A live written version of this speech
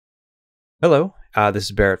Hello, this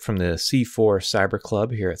is Barrett from the C4 Cyber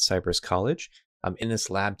Club here at Cypress College. In this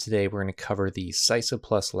lab today, we're going to cover the CySA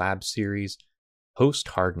Plus Lab Series Host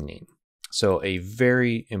Hardening. So a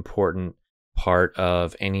very important part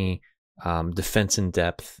of any defense in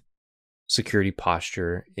depth security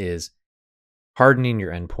posture is hardening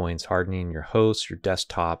your endpoints, hardening your hosts, your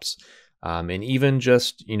desktops, and even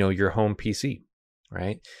just your home PC,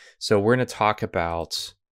 right? So we're going to talk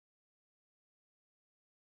about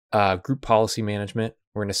group policy management.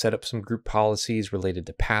 We're going to set up some group policies related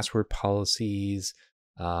to password policies,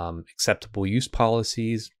 acceptable use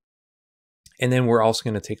policies. And then we're also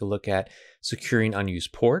going to take a look at securing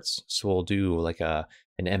unused ports. So we'll do like an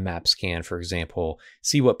Nmap scan, for example,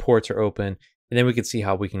 see what ports are open, and then we can see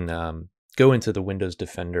how we can go into the Windows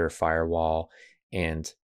Defender firewall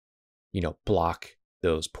and block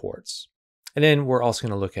those ports. And then we're also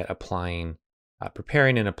going to look at preparing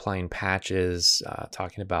and applying patches,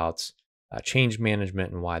 talking about change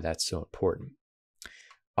management and why that's so important.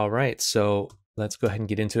 All right, so let's go ahead and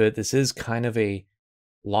get into it. This is kind of a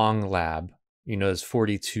long lab. There's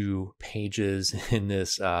 42 pages in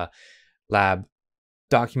this lab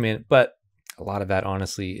document, but a lot of that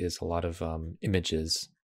honestly is a lot of images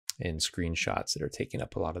and screenshots that are taking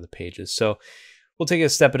up a lot of the pages. So we'll take it a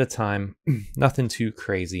step at a time, nothing too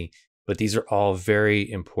crazy, but these are all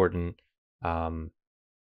very important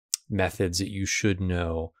methods that you should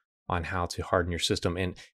know on how to harden your system.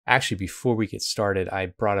 And actually, before we get started, I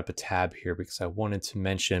brought up a tab here because I wanted to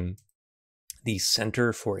mention the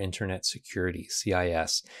Center for Internet Security,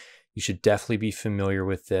 CIS. You should definitely be familiar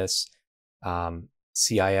with this.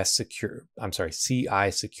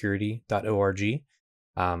 CIsecurity.org.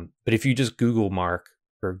 But if you just Google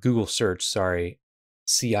search,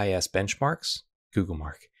 CIS benchmarks, Google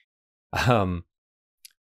mark.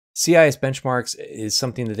 CIS benchmarks is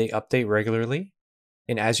something that they update regularly.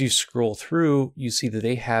 And as you scroll through, you see that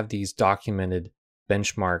they have these documented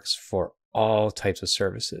benchmarks for all types of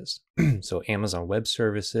services. So Amazon Web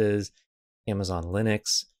Services, Amazon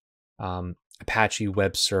Linux, Apache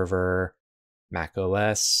Web Server, Mac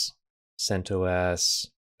OS, CentOS,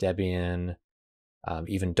 Debian,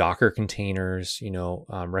 even Docker containers,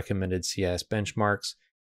 recommended CIS benchmarks.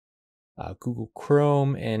 Google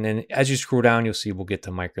Chrome, and then as you scroll down, you'll see we'll get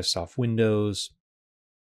to Microsoft Windows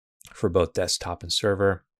for both desktop and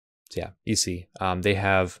server. So yeah, you see they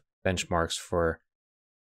have benchmarks for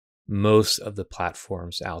most of the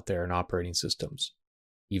platforms out there and operating systems,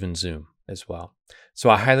 even Zoom as well.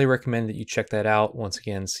 So I highly recommend that you check that out. Once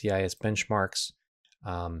again, CIS benchmarks,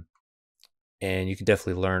 and you can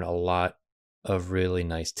definitely learn a lot of really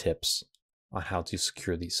nice tips on how to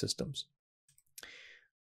secure these systems.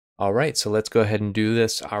 All right, so let's go ahead and do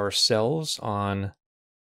this ourselves on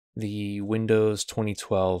the Windows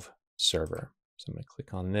 2012 server. So I'm going to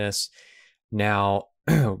click on this. Now,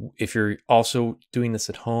 if you're also doing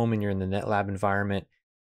this at home and you're in the NETLAB environment,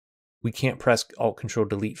 we can't press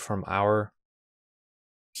Alt-Control-Delete from our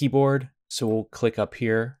keyboard. So we'll click up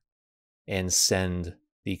here and send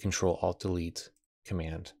the Control-Alt-Delete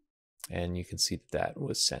command. And you can see that that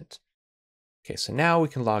was sent. Okay, so now we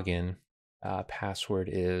can log in. Password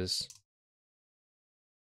is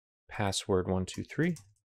password123.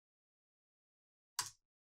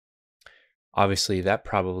 Obviously, that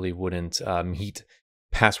probably wouldn't meet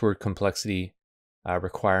password complexity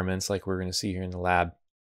requirements like we're going to see here in the lab.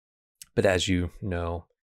 But as you know,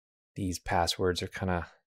 these passwords are kind of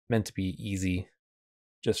meant to be easy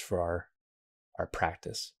just for our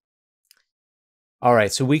practice. All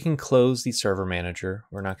right, so we can close the server manager.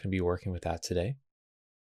 We're not going to be working with that today.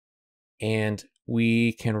 And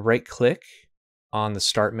we can right click on the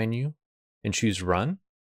start menu and choose run.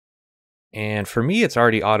 And for me, it's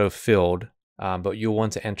already auto-filled, but you'll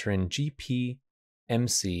want to enter in gpmc.msc.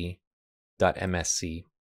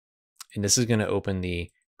 And this is going to open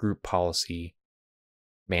the group policy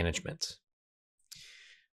management.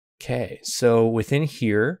 Okay, so within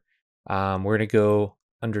here, we're going to go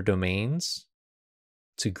under domains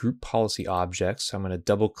to group policy objects. So I'm going to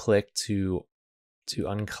double click to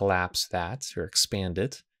uncollapse that or expand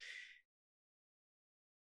it.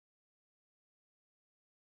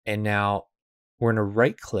 And now we're going to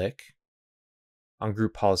right click on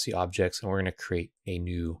group policy objects and we're going to create a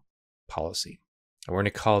new policy. And we're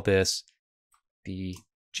going to call this the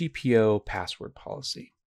GPO password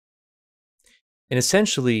policy. And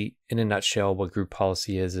essentially, in a nutshell, what group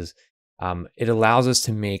policy is it allows us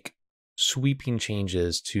to make sweeping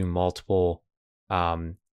changes to multiple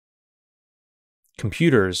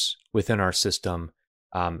computers within our system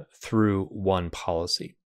through one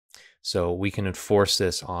policy. So we can enforce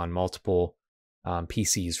this on multiple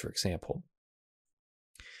PCs, for example.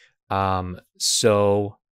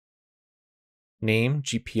 So name,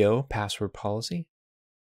 GPO, password policy.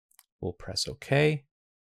 We'll press OK.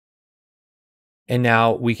 And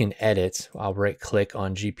now we can edit. I'll right click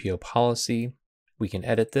on GPO policy. We can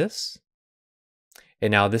edit this.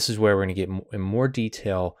 And now this is where we're going to get in more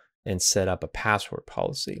detail and set up a password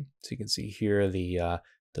policy. So you can see here the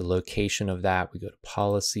location of that. We go to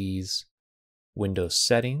policies, Windows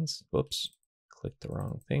settings. Whoops, clicked the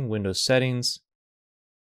wrong thing. Windows settings.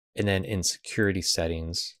 And then in security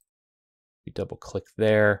settings, we double click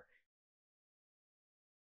there.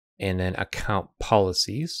 And then account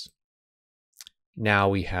policies. Now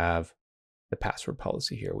we have the password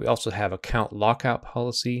policy here. We also have account lockout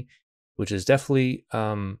policy, which is definitely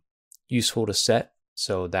useful to set.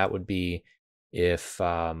 So that would be if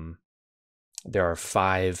there are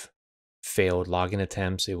 5 failed login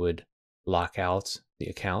attempts, it would lock out the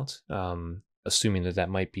account, assuming that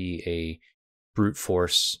might be a brute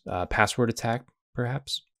force password attack,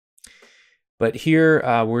 perhaps. But here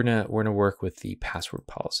we're gonna work with the password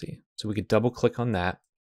policy. So we could double click on that.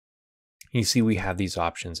 You see we have these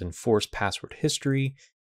options: enforce password history,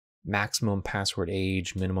 maximum password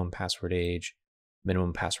age, minimum password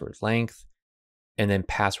length, and then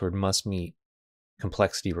password must meet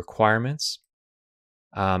complexity requirements.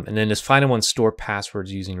 And then this final one, store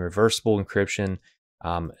passwords using reversible encryption.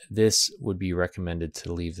 This would be recommended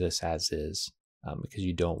to leave this as is because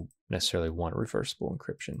you don't necessarily want reversible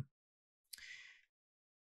encryption.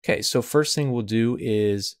 Okay, so first thing we'll do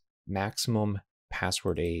is maximum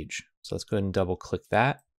password age. So let's go ahead and double click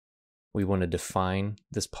that. We want to define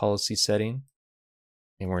this policy setting,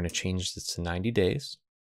 and we're going to change this to 90 days.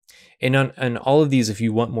 And on all of these, if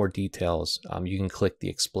you want more details, you can click the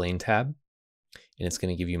Explain tab, and it's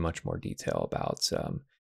going to give you much more detail about,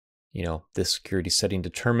 this security setting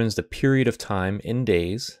determines the period of time in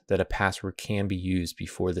days that a password can be used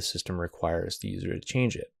before the system requires the user to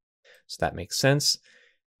change it. So that makes sense.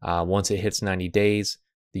 Once it hits 90 days,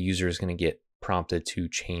 the user is going to get prompted to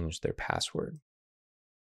change their password.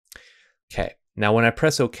 Okay, now when I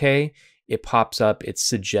press OK, it pops up. It's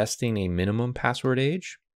suggesting a minimum password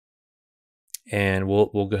age. And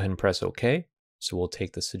we'll go ahead and press OK. So we'll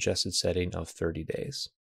take the suggested setting of 30 days.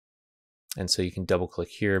 And so you can double click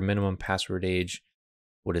here, minimum password age.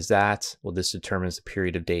 What is that? Well, this determines the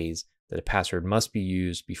period of days that a password must be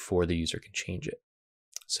used before the user can change it.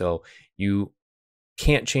 So you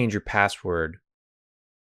can't change your password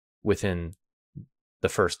within the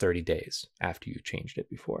first 30 days after you changed it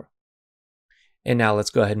before. And now let's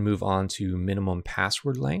go ahead and move on to minimum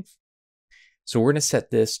password length. So we're going to set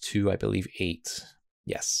this to, I believe, 8.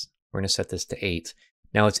 Yes, we're going to set this to 8.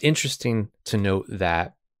 Now it's interesting to note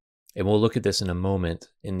that, and we'll look at this in a moment,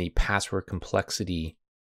 in the password complexity,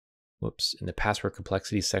 in the password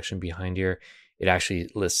complexity section behind here, it actually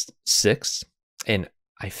lists 6. And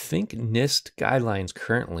I think NIST guidelines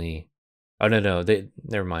currently, oh no,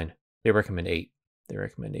 never mind. They recommend 8. They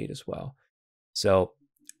recommend 8 as well. So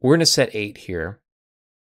we're going to set 8 here.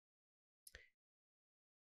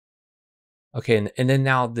 Okay, and then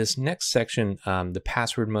now this next section, the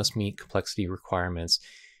password must meet complexity requirements.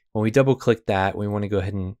 When we double click that, we want to go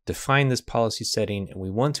ahead and define this policy setting, and we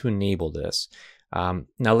want to enable this. Now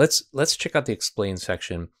let's check out the explain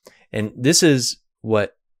section. And this is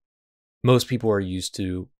what most people are used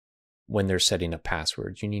to when they're setting up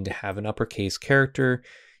passwords. You need to have an uppercase character,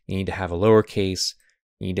 you need to have a lowercase,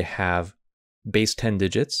 you need to have base 10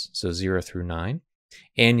 digits, so 0 through 9,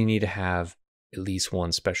 and you need to have at least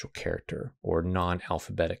one special character or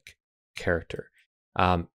non-alphabetic character.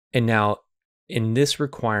 And now in this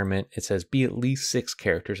requirement, it says be at least 6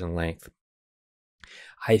 characters in length.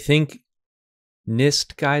 I think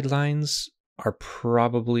NIST guidelines are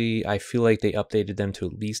probably, I feel like they updated them to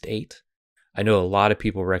at least 8. I know a lot of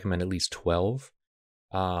people recommend at least 12,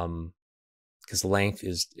 because length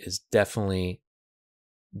is definitely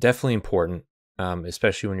important,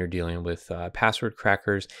 especially when you're dealing with password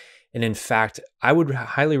crackers. And in fact, I would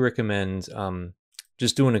highly recommend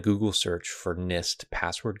just doing a Google search for NIST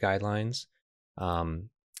password guidelines.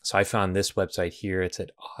 So I found this website here. It's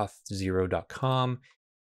at auth0.com.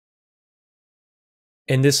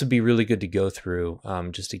 And this would be really good to go through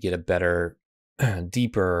just to get a better,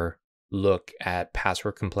 deeper look at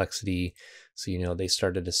password complexity. So, they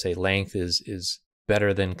started to say length is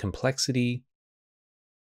better than complexity.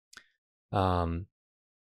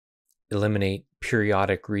 Eliminate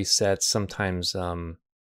periodic resets. Sometimes,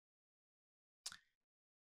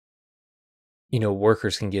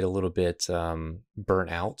 workers can get a little bit burnt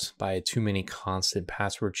out by too many constant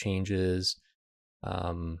password changes.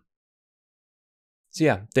 So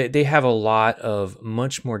yeah, they have a lot of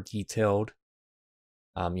much more detailed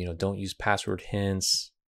Don't use password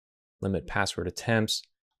hints, limit password attempts.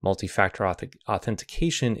 Multi-factor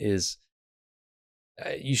authentication is,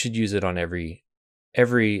 you should use it on every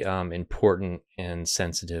important and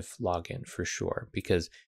sensitive login for sure, because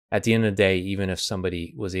at the end of the day, even if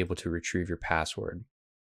somebody was able to retrieve your password,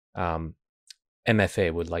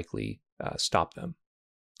 MFA would likely stop them,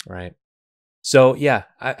 right? So yeah,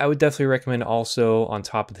 I would definitely recommend, also on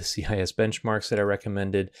top of the CIS benchmarks that I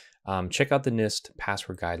recommended, check out the NIST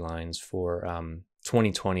password guidelines for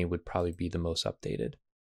 2020 would probably be the most updated.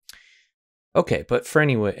 Okay, but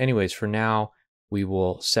anyways, for now, we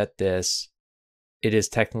will set this. It is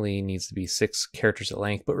technically needs to be 6 characters at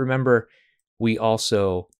length, but remember, we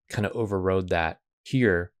also kind of overrode that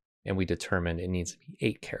here, and we determined it needs to be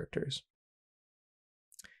 8 characters.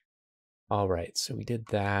 All right, so we did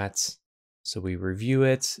that. So we review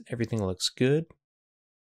it. Everything looks good.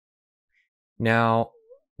 Now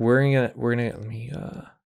we're gonna let me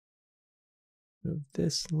move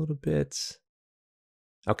this a little bit.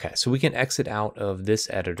 Okay, so we can exit out of this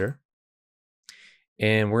editor,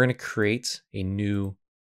 and we're going to create a new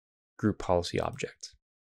group policy object.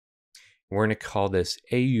 We're going to call this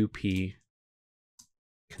AUP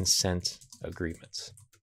consent agreement.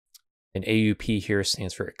 And AUP here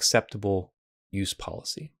stands for acceptable use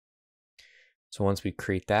policy. So once we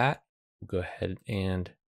create that, we'll go ahead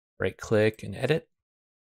and right click and edit.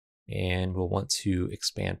 And we'll want to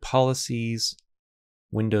expand policies,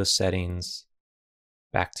 Windows settings,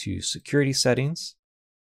 back to security settings.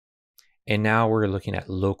 And now we're looking at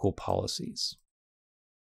local policies.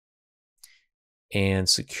 And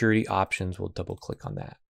security options, we'll double click on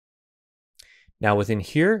that. Now within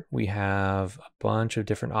here, we have a bunch of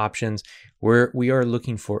different options where we are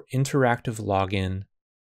looking for interactive login,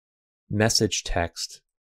 message text,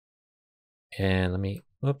 and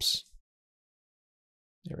oops.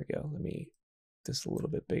 There we go. Let me this a little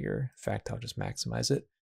bit bigger. In fact, I'll just maximize it.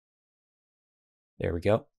 There we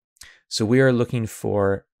go. So we are looking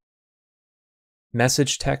for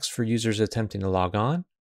message text for users attempting to log on,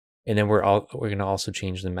 and then we're going to also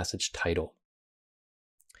change the message title.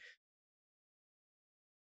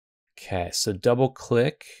 Okay, so double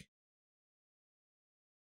click.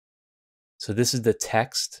 So this is the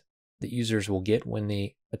text that users will get when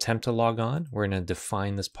they attempt to log on. We're going to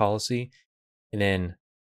define this policy, and then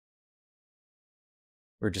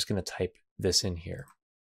we're just going to type this in here.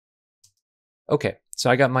 Okay, so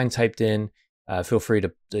I got mine typed in. Feel free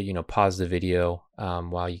to pause the video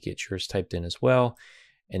while you get yours typed in as well.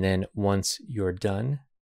 And then once you're done,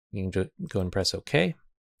 you can go and press OK.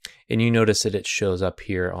 And you notice that it shows up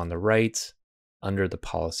here on the right under the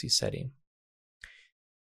policy setting.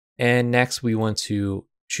 And next we want to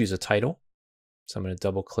choose a title. So I'm going to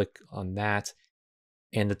double click on that.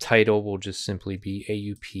 And the title will just simply be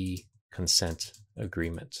AUP consent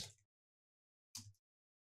agreement.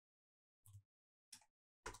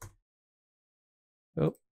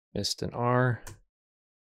 Oh, missed an R.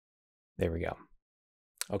 There we go.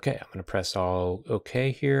 Okay, I'm going to press all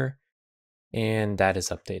OK here, and that is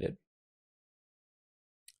updated.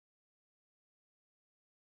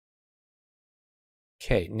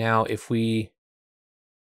 Okay, now if we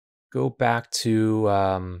go back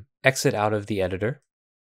to exit out of the editor,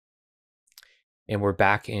 and we're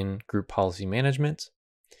back in Group Policy Management,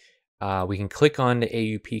 we can click on the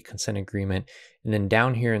AUP consent agreement, and then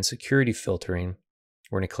down here in Security Filtering,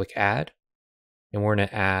 we're going to click Add, and we're going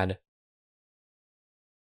to add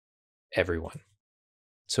everyone.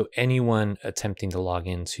 So anyone attempting to log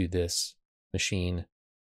into this machine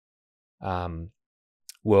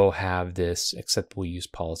will have this acceptable use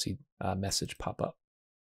policy message pop up.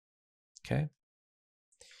 Okay.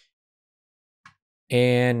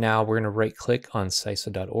 And now we're going to right click on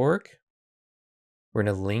CySA.org. We're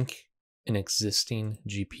going to link an existing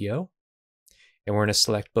GPO, and we're going to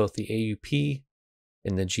select both the AUP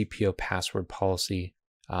and the GPO password policy.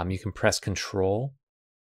 You can press Control,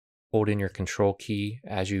 hold in your Control key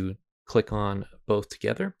as you click on both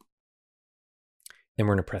together. Then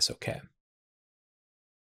we're going to press OK.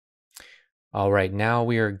 All right, now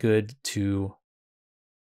we are good to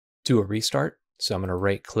do a restart. So I'm going to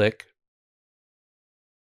right click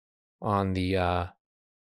on the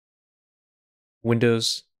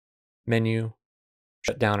Windows menu,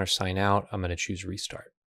 shut down or sign out. I'm going to choose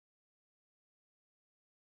Restart.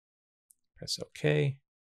 Press OK.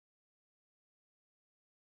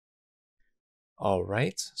 All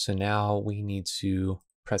right, so now we need to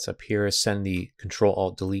press up here, send the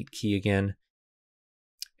Control-Alt-Delete key again.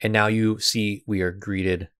 And now you see we are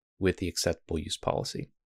greeted with the acceptable use policy.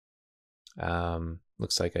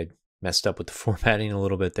 Looks like I messed up with the formatting a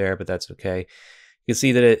little bit there, but that's okay. You can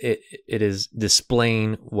see that it is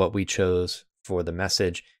displaying what we chose for the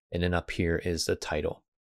message, and then up here is the title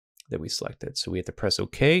that we selected. So we have to press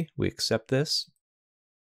OK, we accept this,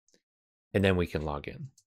 and then we can log in.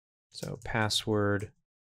 So password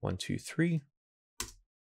 123.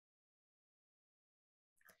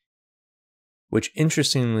 Which,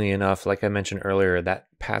 interestingly enough, like I mentioned earlier, that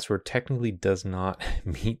password technically does not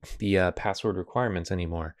meet the password requirements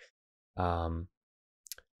anymore.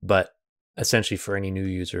 But essentially for any new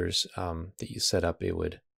users that you set up, it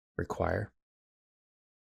would require.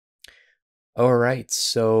 All right,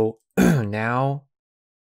 so now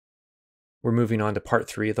we're moving on to part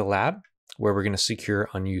 3 of the lab, where we're going to secure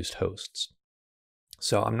unused hosts.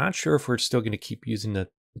 So I'm not sure if we're still going to keep using the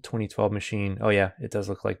 2012 machine. Oh yeah, it does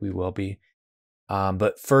look like we will be.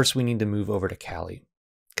 But first we need to move over to Kali,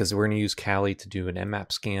 because we're going to use Kali to do an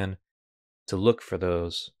Nmap scan to look for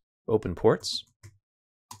those open ports.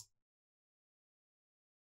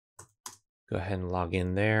 Go ahead and log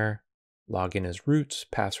in there. Log in as root,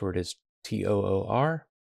 password is TOOR.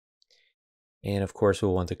 And of course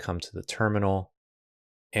we'll want to come to the terminal,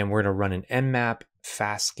 and we're going to run an Nmap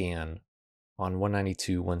fast scan on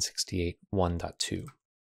 192.168.1.2.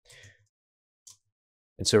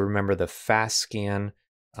 And so remember the fast scan,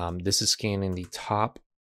 this is scanning the top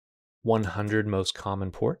 100 most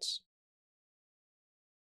common ports.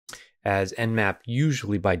 As Nmap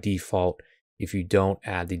usually by default, if you don't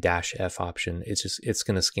add the -F option, it's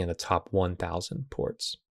going to scan the top 1,000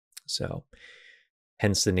 ports. So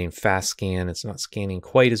hence the name fast scan. It's not scanning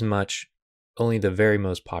quite as much, only the very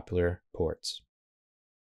most popular ports.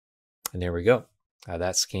 And there we go.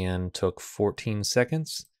 That scan took 14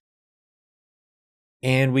 seconds.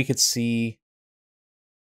 And we could see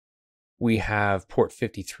we have port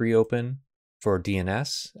 53 open for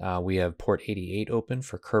DNS. We have port 88 open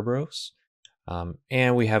for Kerberos.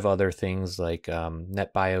 And we have other things like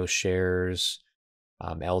NetBIOS shares,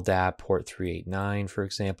 LDAP port 389, for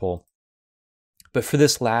example. But for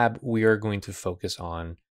this lab, we are going to focus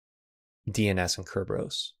on DNS and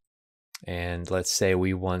Kerberos. And let's say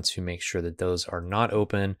we want to make sure that those are not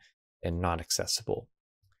open and not accessible.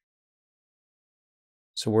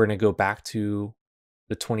 So we're going to go back to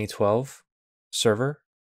the 2012 server.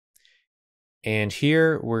 And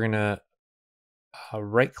here we're going to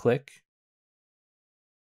right click,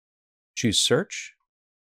 choose search,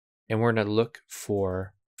 and we're going to look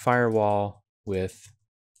for firewall with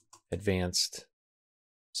advanced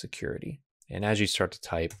security. And as you start to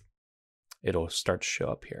type, it'll start to show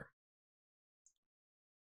up here.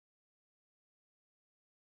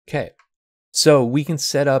 Okay, so we can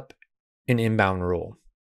set up an inbound rule,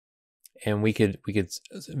 and we could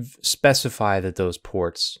specify that those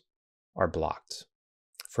ports are blocked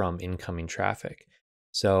from incoming traffic.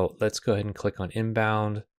 So let's go ahead and click on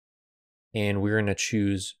inbound, and we're going to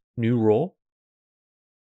choose new role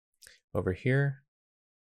over here.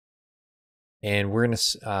 And we're going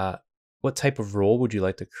to, what type of role would you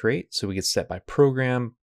like to create? So we get set by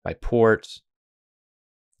program, by port.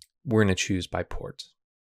 We're going to choose by port.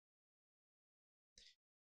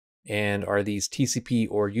 And are these TCP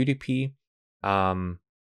or UDP?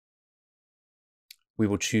 We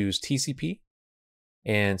will choose TCP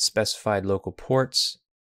and specified local ports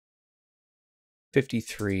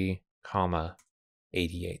 53,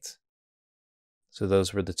 88. So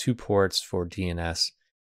those were the two ports for DNS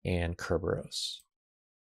and Kerberos.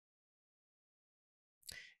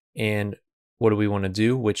 And what do we want to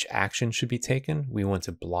do? Which action should be taken? We want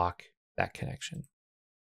to block that connection.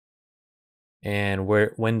 And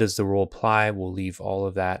when does the rule apply? We'll leave all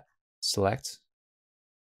of that select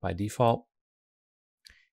by default.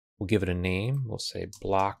 We'll give it a name. We'll say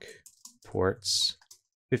block ports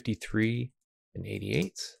 53 and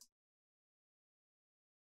 88.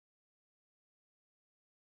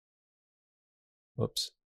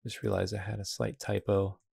 Whoops, just realized I had a slight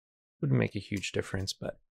typo. Wouldn't make a huge difference,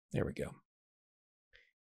 but there we go.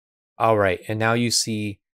 All right, and now you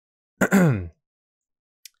see the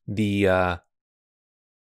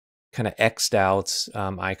kind of X'd out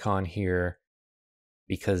icon here,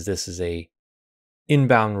 because this is a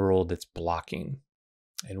inbound rule that's blocking.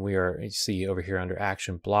 And we are, you see over here under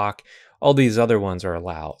action block, all these other ones are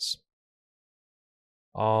allows.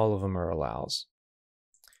 All of them are allows.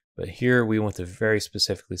 But here we want to very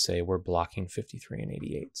specifically say we're blocking 53 and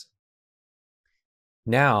 88.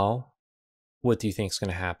 Now, what do you think is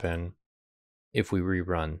going to happen if we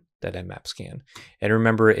rerun that Nmap scan? And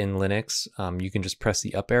remember, in Linux, you can just press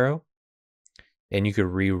the up arrow and you could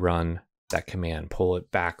rerun that command, pull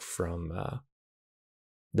it back from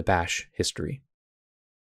the bash history.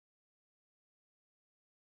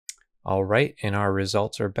 All right, and our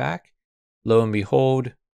results are back. lo and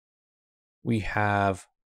behold, we have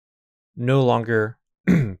no longer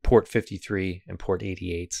port 53 and port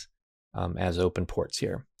 88 as open ports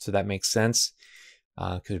here. So that makes sense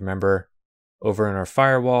because remember, over in our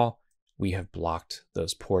firewall, we have blocked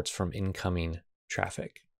those ports from incoming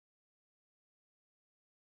traffic.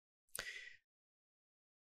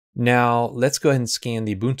 Now let's go ahead and scan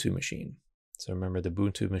the Ubuntu machine. So remember, the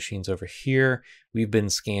Ubuntu machine's over here. We've been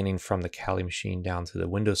scanning from the Kali machine down to the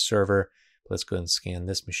Windows server. Let's go ahead and scan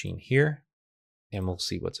this machine here, and we'll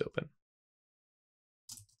see what's open.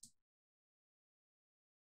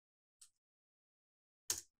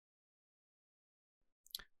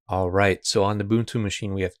 All right, so on the Ubuntu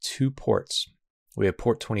machine, we have 2 ports. We have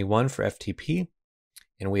port 21 for FTP,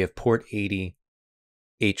 and we have port 80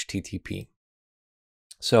 HTTP.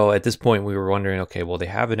 So at this point, we were wondering, okay, well, they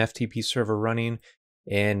have an FTP server running,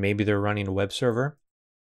 and maybe they're running a web server,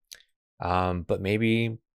 but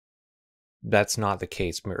maybe that's not the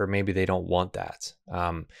case, or maybe they don't want that.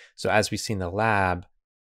 So as we see in the lab,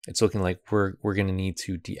 it's looking like we're going to need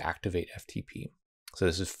to deactivate FTP. So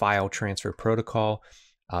this is file transfer protocol.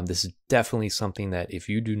 This is definitely something that if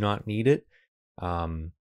you do not need it,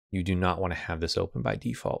 you do not want to have this open by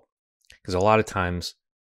default, because a lot of times,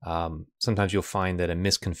 sometimes you'll find that a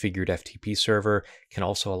misconfigured FTP server can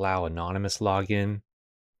also allow anonymous login.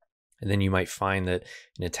 And then you might find that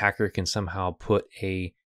an attacker can somehow put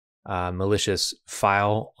a malicious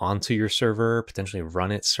file onto your server, potentially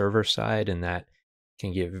run it server side, and that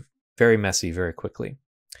can get very messy very quickly.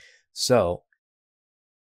 So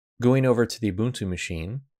going over to the Ubuntu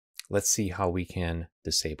machine, let's see how we can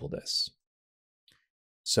disable this.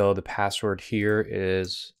 So the password here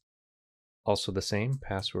is also the same,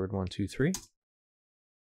 password 123.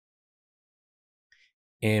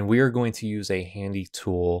 And we are going to use a handy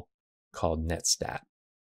tool called NetStat.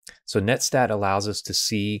 So NetStat allows us to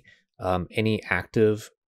see any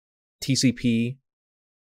active TCP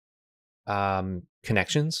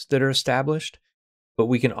connections that are established, but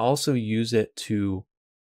we can also use it to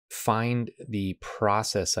find the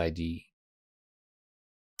process ID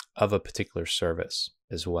of a particular service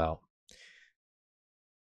as well.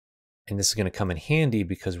 And this is going to come in handy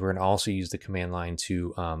because we're going to also use the command line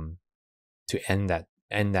to end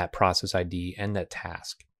that process ID, end that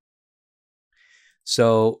task.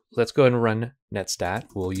 So let's go ahead and run netstat.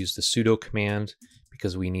 We'll use the sudo command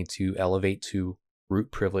because we need to elevate to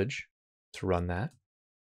root privilege to run that.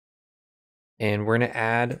 And we're going to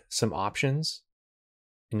add some options.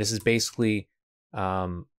 And this is basically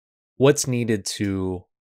what's needed to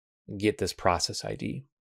get this process ID.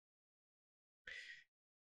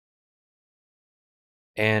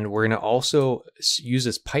 And we're going to also use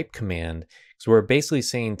this pipe command. So we're basically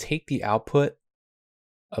saying take the output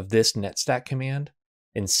of this netstat command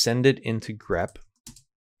and send it into grep,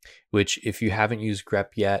 which if you haven't used grep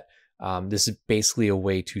yet, this is basically a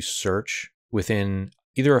way to search within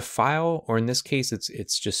either a file, or in this case,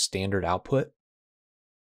 it's just standard output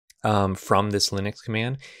from this Linux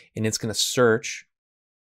command. And it's going to search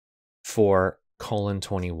for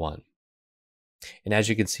 :21. And as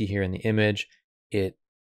you can see here in the image, it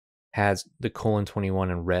has the :21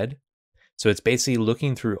 in red. So it's basically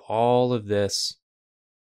looking through all of this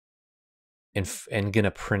and going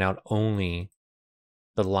to print out only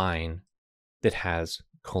the line that has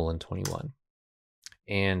 :21.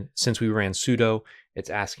 And since we ran sudo, it's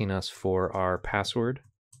asking us for our password,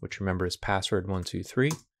 which remember is password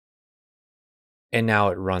 123. And now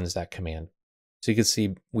it runs that command. So you can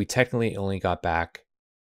see we technically only got back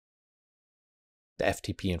the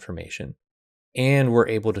FTP information. And we're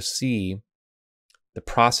able to see the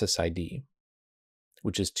process ID,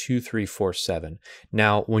 which is 2347.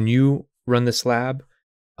 Now, when you run this lab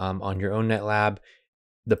on your own NetLab,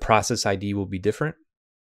 the process ID will be different.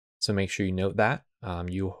 So make sure you note that.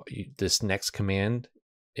 This next command,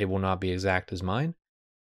 it will not be exact as mine,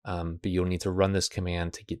 but you'll need to run this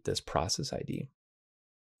command to get this process ID.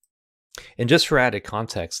 And just for added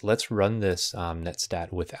context, let's run this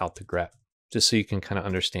netstat without the grep, just so you can kind of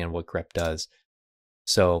understand what grep does.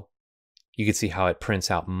 So you can see how it prints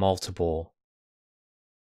out multiple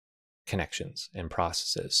connections and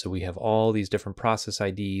processes. So we have all these different process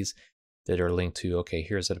IDs that are linked to, okay,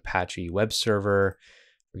 here's an Apache web server,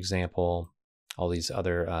 for example, all these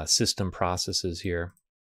other system processes here.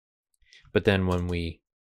 But then when let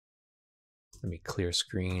me clear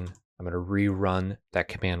screen, I'm going to rerun that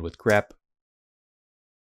command with grep.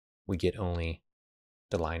 We get only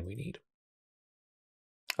the line we need.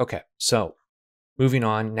 Okay, so moving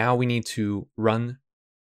on, now we need to run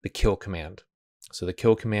the kill command. So the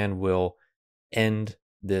kill command will end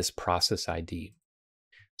this process ID.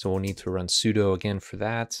 So we'll need to run sudo again for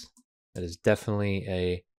that. That is definitely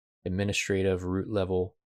a administrative root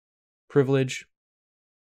level privilege.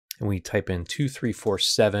 And we type in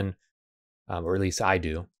 2347, or at least I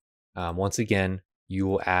do. Once again, you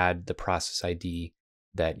will add the process ID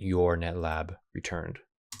that your NETLAB returned.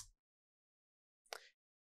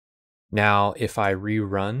 Now, if I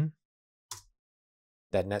rerun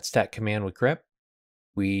that netstat command with grep,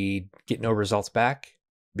 we get no results back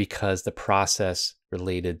because the process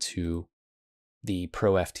related to the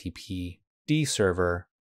ProFTPD server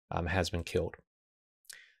has been killed.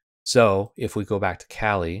 So if we go back to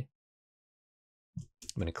Kali,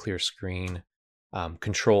 I'm going to clear screen.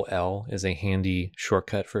 Control L is a handy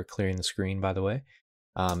shortcut for clearing the screen, by the way.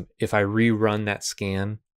 If I rerun that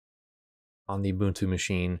scan on the Ubuntu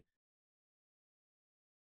machine,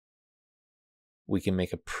 we can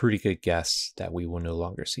make a pretty good guess that we will no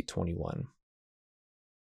longer see 21.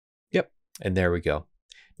 Yep, and there we go.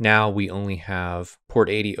 Now we only have port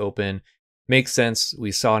 80 open. Makes sense.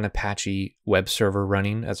 We saw an Apache web server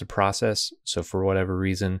running as a process. So for whatever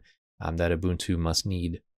reason, that Ubuntu must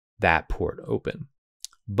need that port open,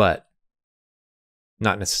 but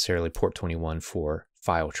not necessarily port 21 for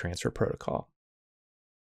file transfer protocol.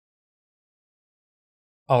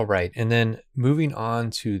 All right, and then moving on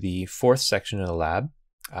to the fourth section of the lab,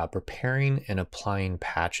 preparing and applying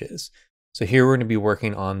patches. So here we're going to be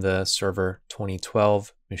working on the server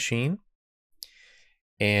 2012 machine.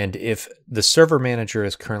 And if the server manager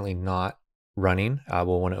is currently not running,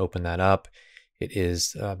 we'll want to open that up. It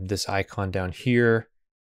is this icon down here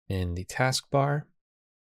in the taskbar.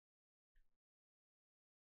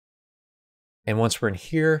 And once we're in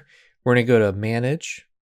here, we're going to go to Manage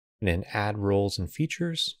and then Add Roles and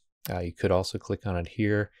Features. You could also click on it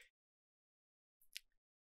here.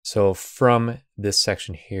 So from this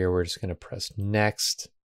section here, we're just going to press Next.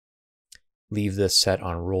 Leave this set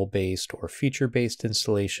on role-based or feature-based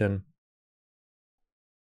installation.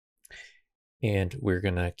 And we're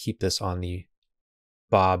going to keep this on the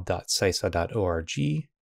bob.cysa.org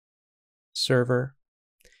server.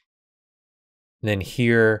 And then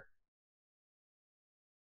here,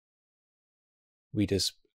 we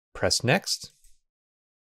just press Next.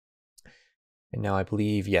 And now I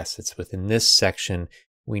believe, yes, it's within this section.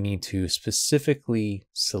 We need to specifically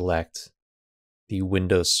select the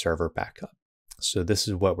Windows Server backup. So this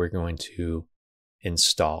is what we're going to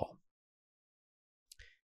install.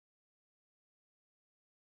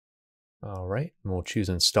 All right, and we'll choose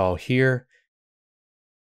Install here.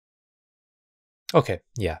 Okay,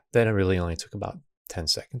 yeah, that really only took about 10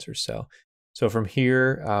 seconds or so. So from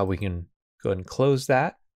here, we can go ahead and close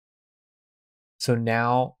that. So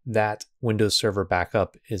now that Windows Server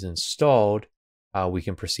backup is installed, we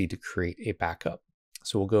can proceed to create a backup.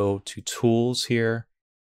 So we'll go to Tools here,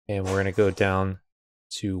 and we're going to go down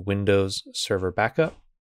to Windows Server Backup.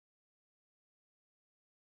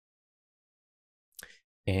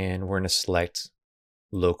 And we're going to select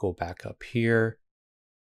Local Backup here.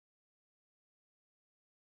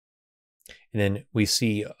 And then we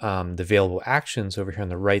see the available actions over here on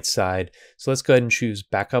the right side. So let's go ahead and choose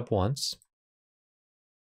Backup Once.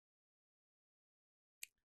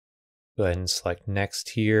 Go ahead and select Next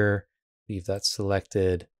here. Leave that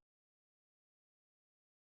selected.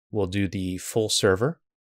 We'll do the full server.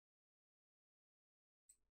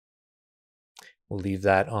 We'll leave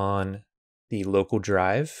that on the local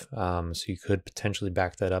drive. So you could potentially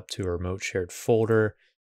back that up to a remote shared folder.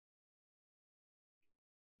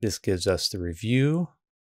 This gives us the review,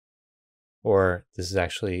 or this is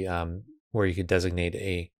actually where you could designate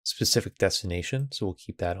a specific destination. So we'll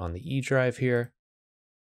keep that on the E drive here.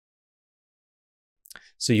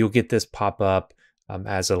 So you'll get this pop up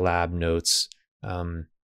as a lab notes.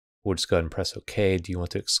 We'll just go ahead and press OK. Do you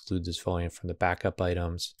want to exclude this volume from the backup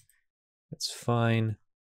items? That's fine.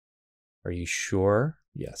 Are you sure?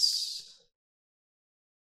 Yes.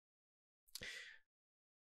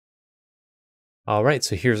 All right,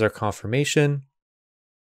 so here's our confirmation.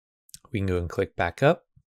 We can go and click back up.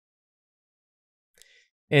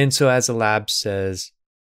 And so as the lab says,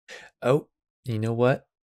 oh, you know what?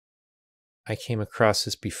 I came across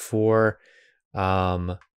this before.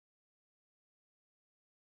 So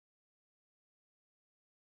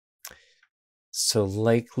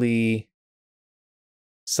likely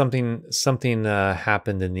something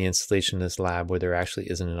happened in the installation of this lab where there actually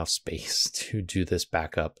isn't enough space to do this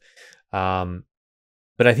backup.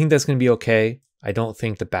 But I think that's going to be okay. I don't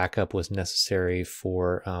think the backup was necessary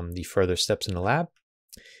for the further steps in the lab,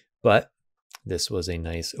 but this was a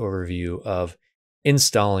nice overview of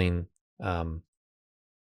installing the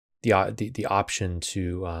option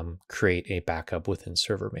to create a backup within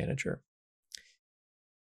Server Manager.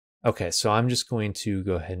 Okay, so I'm just going to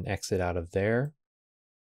go ahead and exit out of there.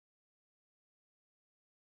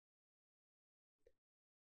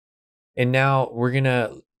 And now we're going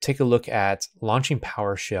to take a look at launching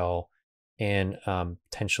PowerShell and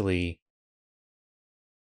potentially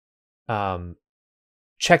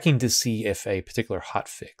checking to see if a particular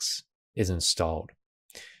hotfix is installed.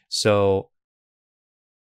 So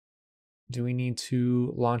do we need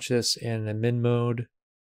to launch this in admin mode?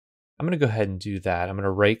 I'm going to go ahead and do that. I'm going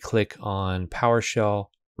to right click on PowerShell,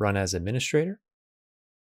 run as administrator.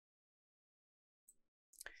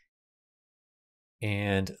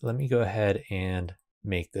 And let me go ahead and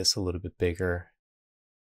make this a little bit bigger.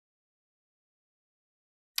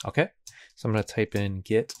 Okay, so I'm going to type in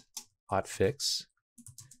git hotfix.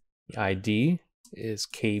 The ID is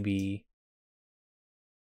KB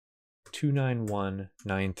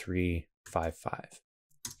 2919355.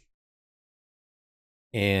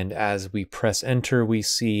 And as we press enter, we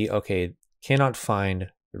see, okay, cannot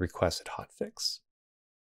find the requested hotfix.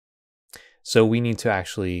 So we need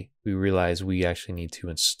to we realize we actually need to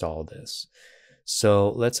install this. So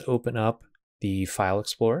let's open up the File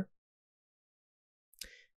Explorer.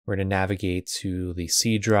 We're going to navigate to the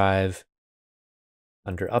C drive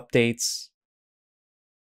under Updates.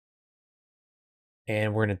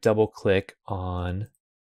 And we're going to double click on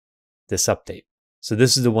this update. So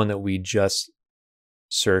this is the one that we just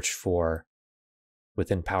searched for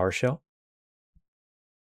within PowerShell.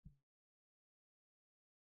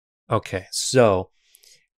 Okay, so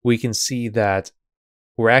we can see that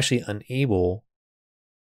we're actually unable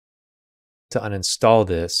to uninstall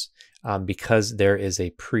this because there is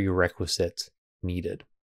a prerequisite needed.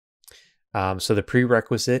 So the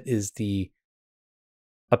prerequisite is the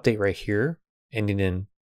update right here, ending in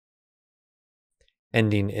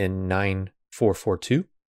 9442.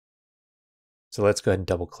 So let's go ahead and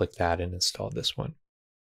double click that and install this one.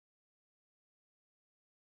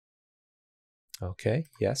 Okay,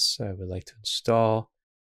 yes, I would like to install.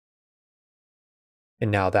 And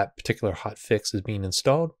now that particular hotfix is being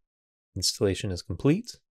installed. Installation is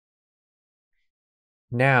complete.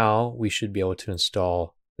 Now we should be able to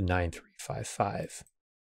install the 9355.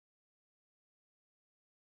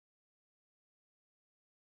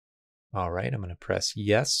 All right, I'm going to press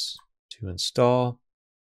yes to install.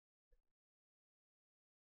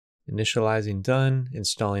 Initializing done.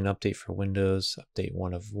 Installing update for Windows, update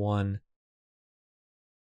 1 of 1.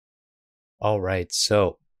 All right,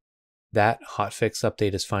 so that hotfix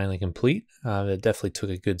update is finally complete. It definitely took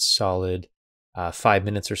a good solid 5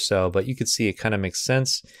 minutes or so, but you could see it kind of makes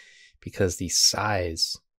sense because the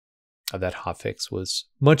size of that hotfix was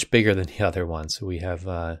much bigger than the other one. So we have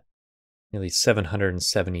nearly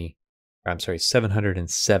 707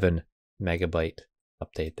 megabyte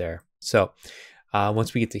update there. So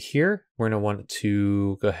once we get to here, we're going to want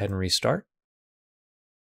to go ahead and restart.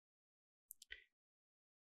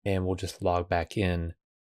 And we'll just log back in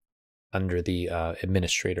under the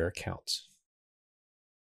administrator account.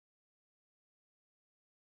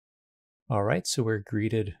 All right, so we're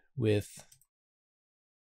greeted with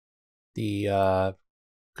the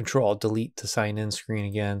Control-Alt-Delete to sign in screen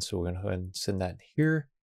again. So we're going to go ahead and send that here.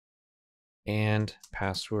 And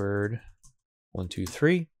password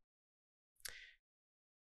 123.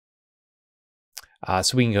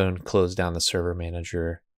 So we can go and close down the server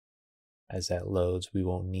manager as that loads. We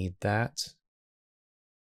won't need that.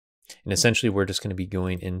 And essentially, we're just going to be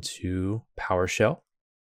going into PowerShell,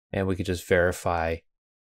 and we could just verify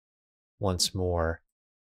once more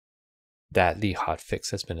that the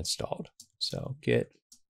hotfix has been installed. So git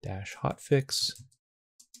 -hotfix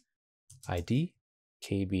ID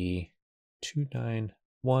KB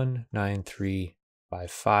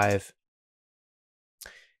 2919355.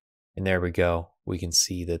 And there we go. We can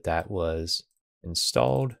see that that was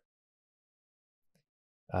installed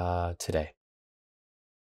today.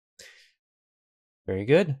 Very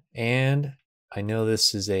good. And I know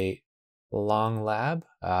this is a long lab,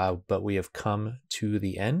 but we have come to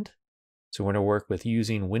the end. So we're going to work with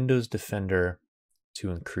using Windows Defender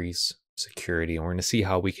to increase security. And we're going to see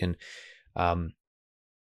how we can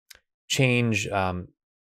change and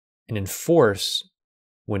enforce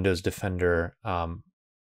Windows Defender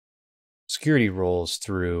security roles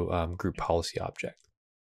through group policy object.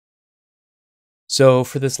 So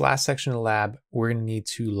for this last section of the lab, we're going to need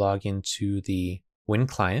to log into the Win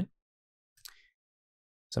client.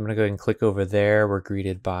 So I'm going to go ahead and click over there. We're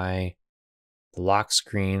greeted by the lock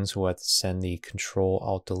screen, so we'll have to send the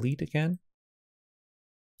Control-Alt-Delete again.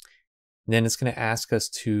 And then it's going to ask us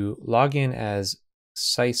to log in as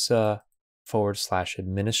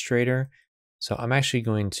CySA/administrator. So I'm actually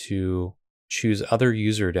going to choose other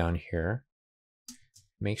user down here.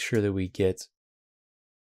 make sure that we get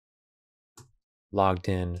logged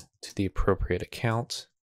in to the appropriate account.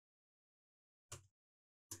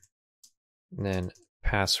 And then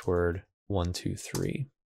password 123.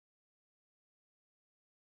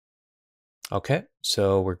 Okay,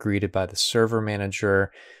 so we're greeted by the server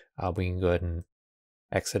manager. We can go ahead and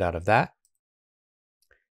exit out of that.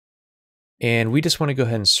 And we just want to go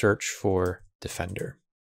ahead and search for Defender.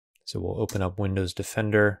 So we'll open up Windows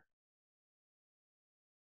Defender.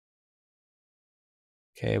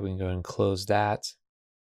 Okay, we can go ahead and close that.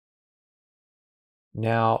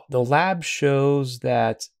 Now, the lab shows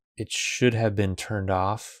that it should have been turned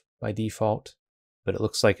off by default, but it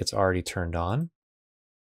looks like it's already turned on.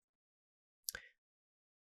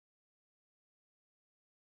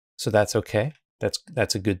 So that's okay.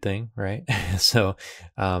 That's a good thing, right? So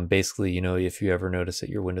basically, if you ever notice that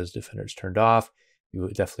your Windows Defender is turned off, you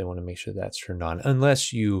definitely want to make sure that's turned on,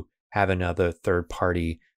 unless you have another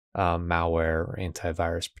third-party malware or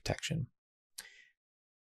antivirus protection.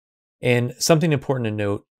 And something important to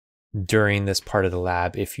note during this part of the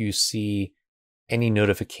lab, if you see any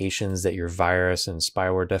notifications that your virus and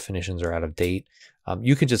spyware definitions are out of date,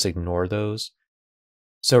 you can just ignore those.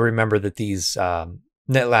 So remember that these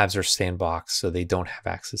NetLabs are sandbox, so they don't have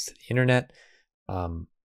access to the internet,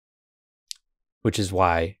 which is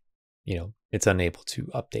why, it's unable to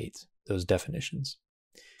update those definitions.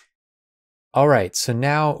 All right, so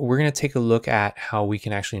now we're going to take a look at how we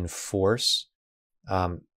can actually enforce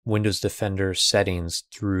Windows Defender settings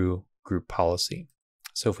through group policy.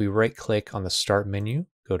 So if we right-click on the Start menu,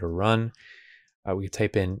 go to Run, we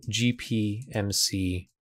type in gpmc.msc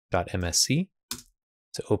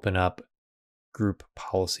to open up Group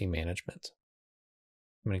Policy Management.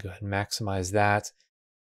 I'm going to go ahead and maximize that.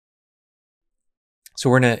 So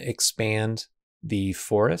we're going to expand the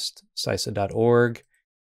forest, CySA.org,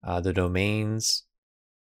 the domains,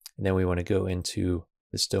 and then we want to go into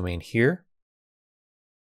this domain here,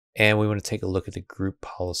 and we want to take a look at the group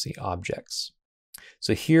policy objects.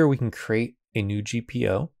 So here we can create a new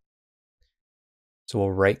GPO. So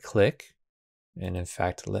we'll right-click, and in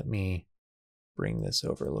fact, let me bring this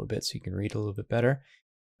over a little bit so you can read a little bit better.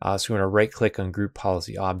 So we're going to right-click on Group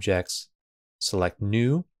Policy Objects, select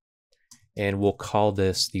New, and we'll call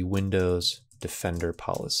this the Windows Defender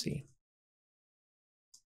policy.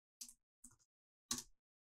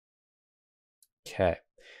 Okay,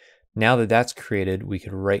 now that that's created, we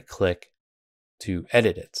can right-click to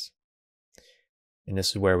edit it. And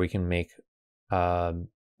this is where we can make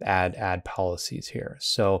add policies here.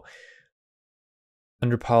 So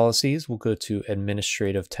under policies, we'll go to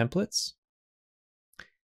administrative templates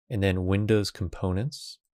and then Windows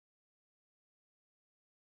components.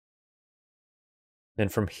 Then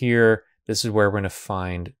from here, this is where we're going to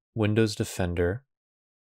find Windows Defender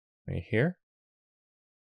right here.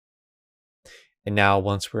 And now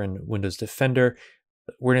once we're in Windows Defender,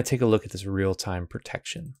 we're going to take a look at this real-time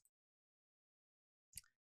protection.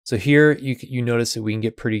 So here you notice that we can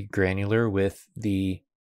get pretty granular with the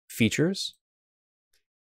features.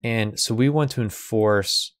 And so we want to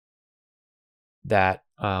enforce that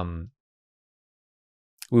we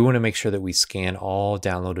want to make sure that we scan all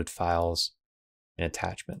downloaded files and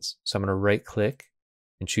attachments. So I'm going to right click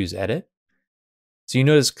and choose edit. So you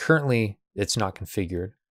notice currently it's not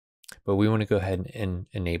configured, but we want to go ahead and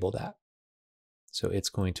enable that. So it's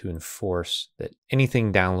going to enforce that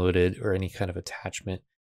anything downloaded or any kind of attachment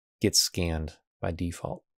gets scanned by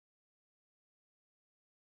default.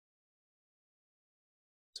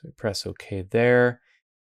 So we press OK there.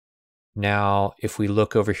 Now, if we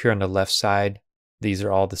look over here on the left side, these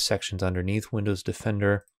are all the sections underneath Windows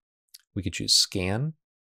Defender. We could choose Scan.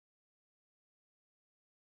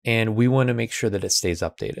 And we want to make sure that it stays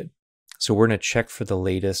updated. So we're going to check for the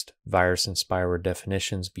latest virus and spyware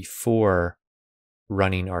definitions before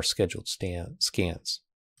running our scheduled scans.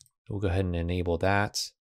 We'll go ahead and enable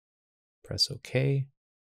that. Press OK.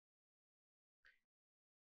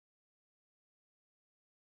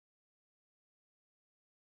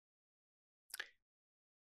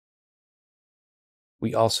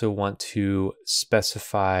 We also want to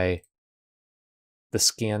specify the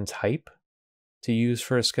scan type to use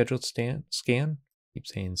for a scheduled scan. Keep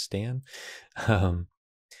saying scan.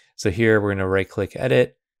 So here we're going to right-click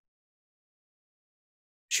Edit,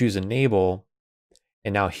 choose Enable,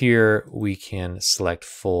 and now here we can select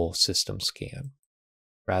Full System Scan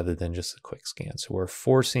rather than just a quick scan. So we're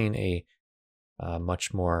forcing a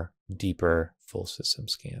much more deeper full system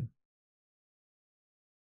scan.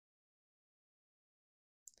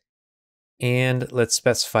 And let's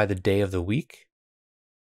specify the day of the week.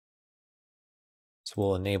 So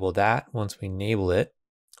we'll enable that. Once we enable it,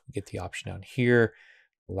 we get the option down here.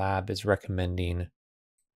 lab is recommending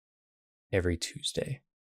every Tuesday.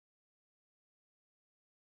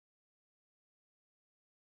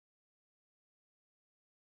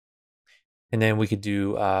 And then we could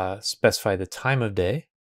do specify the time of day.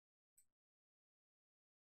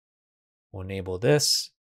 We'll enable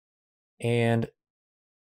this. And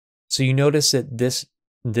so you notice that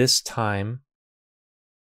this time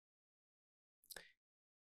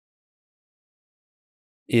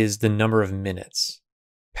is the number of minutes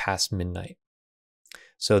past midnight.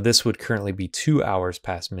 So this would currently be 2 hours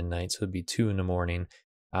past midnight, so it'd be 2 in the morning.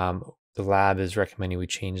 The lab is recommending we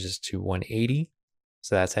change this to 180.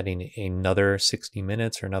 So that's adding another 60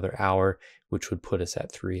 minutes or another hour, which would put us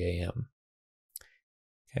at 3 a.m.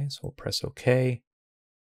 Okay, so we'll press OK.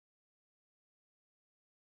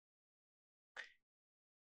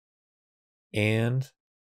 And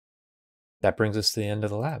that brings us to the end of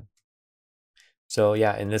the lab. So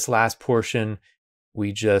yeah, in this last portion,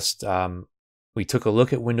 we just we took a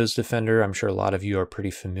look at Windows Defender. I'm sure a lot of you are pretty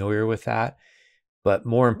familiar with that. But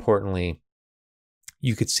more importantly,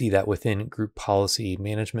 you could see that within Group Policy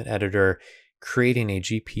Management Editor, creating a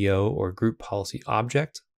GPO or Group Policy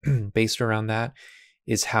object based around that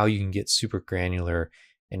is how you can get super granular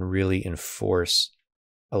and really enforce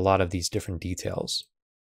a lot of these different details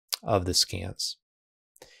of the scans.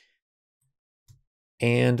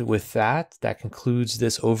 And with that, that concludes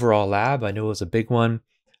this overall lab. I know it was a big one,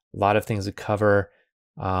 a lot of things to cover,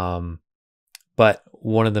 but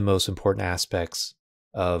one of the most important aspects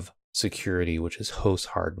of security, which is host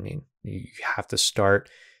hardening. You have to start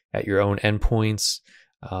at your own endpoints,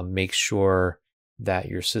 make sure that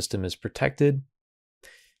your system is protected,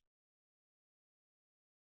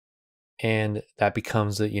 and that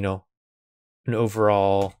becomes an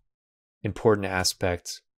overall important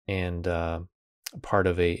aspect and part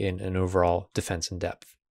of an overall defense in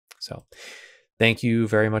depth. So thank you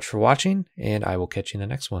very much for watching, and I will catch you in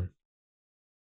the next one.